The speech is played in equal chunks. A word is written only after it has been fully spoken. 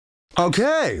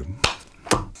Okay.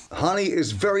 Honey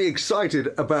is very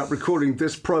excited about recording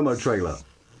this promo trailer.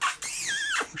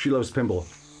 She loves pinball.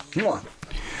 Mwah.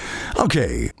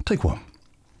 Okay, take one.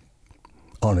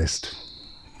 Honest.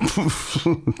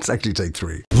 Let's actually take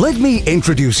three. Let me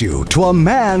introduce you to a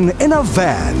man in a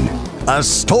van. A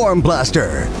storm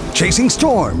blaster, chasing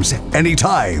storms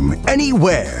anytime,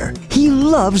 anywhere. He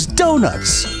loves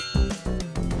donuts.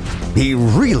 He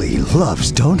really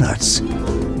loves donuts.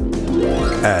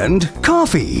 And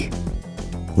coffee.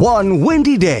 One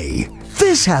windy day,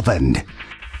 this happened.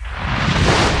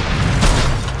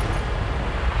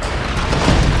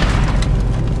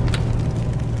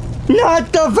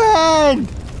 Not the van!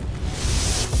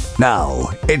 Now,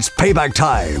 it's payback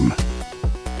time.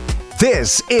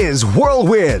 This is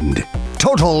Whirlwind,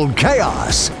 Total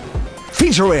Chaos,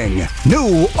 featuring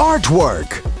new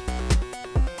artwork.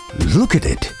 Look at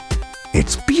it.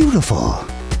 It's beautiful.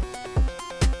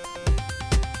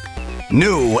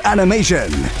 New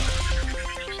animation.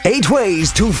 8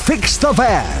 ways to fix the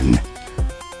van.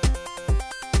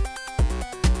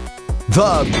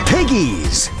 The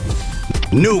Piggies.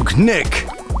 Nuke Nick.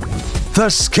 The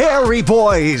Scary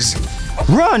Boys.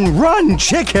 Run, run,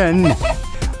 chicken.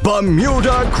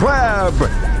 Bermuda Crab.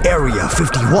 Area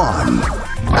 51.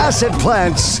 Acid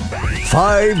Plants.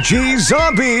 5G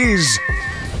Zombies.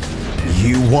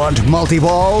 You want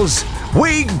multi-balls?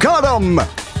 We got 'em!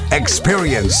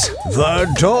 Experience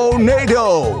the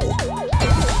Tornado.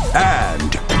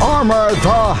 And Armor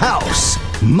the House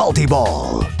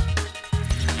multi-ball.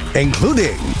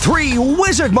 Including 3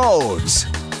 wizard modes.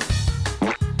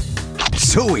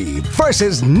 Suey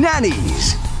versus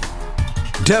Nannies.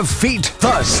 Defeat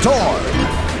the storm.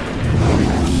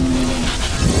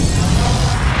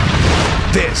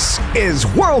 This is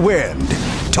Whirlwind,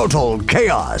 Total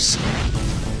Chaos.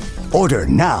 Order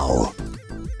now.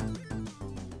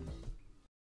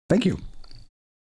 Thank you.